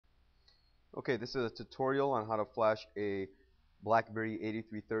Okay, this is a tutorial on how to flash a BlackBerry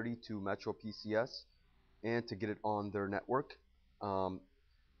 8330 to Metro PCS and to get it on their network. Um,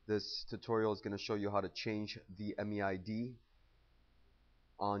 this tutorial is going to show you how to change the MEID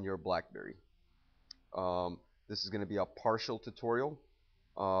on your BlackBerry. Um, this is going to be a partial tutorial.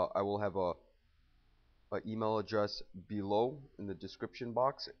 I will have a email address below in the description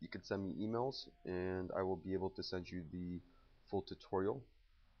box. You can send me emails and I will be able to send you the full tutorial.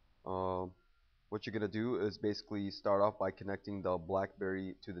 Um, what you're going to do is basically start off by connecting the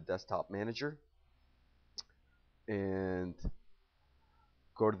BlackBerry to the desktop manager and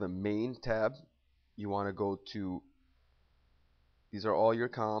go to the main tab. You want to go to, these are all your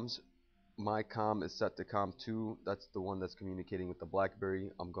comms. My comm is set to comm 2. That's the one that's communicating with the BlackBerry.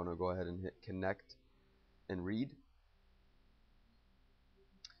 I'm going to go ahead and hit connect and read.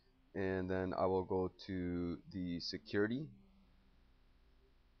 And then I will go to the security.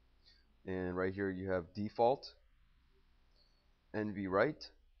 And right here you have default, NV right.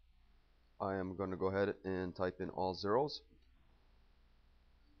 I am going to go ahead and type in all zeros.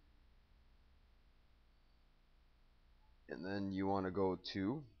 And then you want to go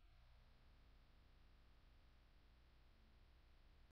to